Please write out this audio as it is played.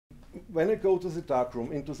when I go to the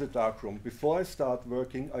darkroom, into the darkroom, before I start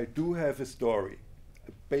working, I do have a story,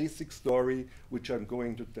 a basic story which I'm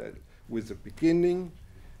going to tell, with a beginning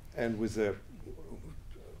and with a,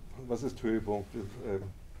 was ist Höhepunkt?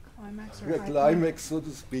 Climax, A climax, so to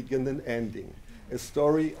speak, and an ending. A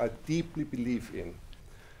story I deeply believe in.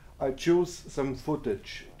 I choose some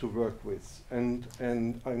footage to work with, and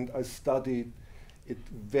I studied it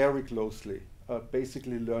very closely,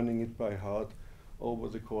 basically learning it by heart over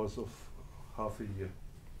the course of half a year.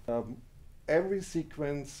 Every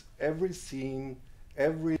sequence, every scene,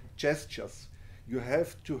 every gestures, you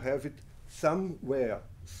have to have it somewhere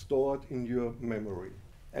stored in your memory.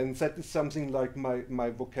 And that is something like my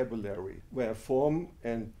vocabulary, where I form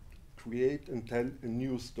and create and tell a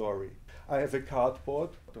new story. I have a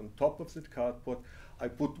cardboard. On top of that cardboard, I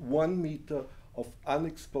put 1 meter of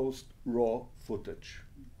unexposed raw footage,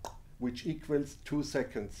 which equals 2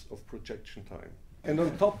 seconds of projection time. And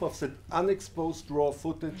on top of that unexposed raw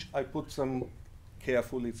footage, I put some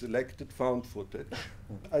carefully selected found footage.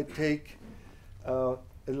 I take a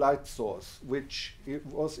light source, which it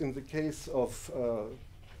was in the case of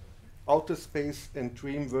outer space and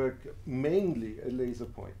dreamwork mainly a laser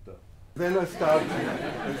pointer. Then I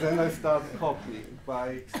start copying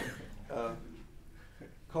by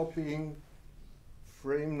copying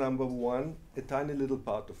frame number 1, a tiny little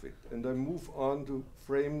part of it, and I move on to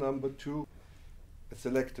frame number 2, a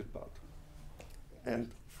selected part,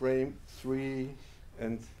 and frame 3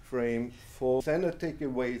 and frame 4. Then I take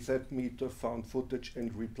away that meter found footage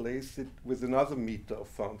and replace it with another meter of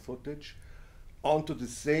found footage onto the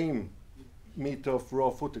same meter of raw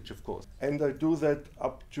footage, of course. And I do that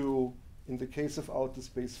up to, in the case of outer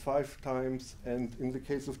space, 5 times, and in the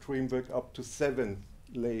case of dreamwork, up to 7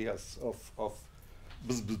 layers of bzz,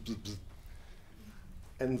 bzz, bzz, bzz.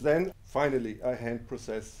 And then finally I hand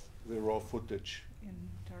process the raw footage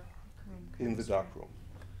in the darkroom.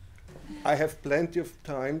 I have plenty of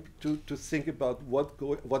time to think about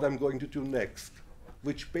what I'm going to do next,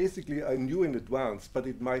 which basically I knew in advance, but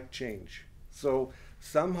it might change. So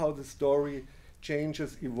somehow the story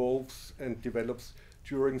changes, evolves, and develops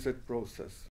during that process.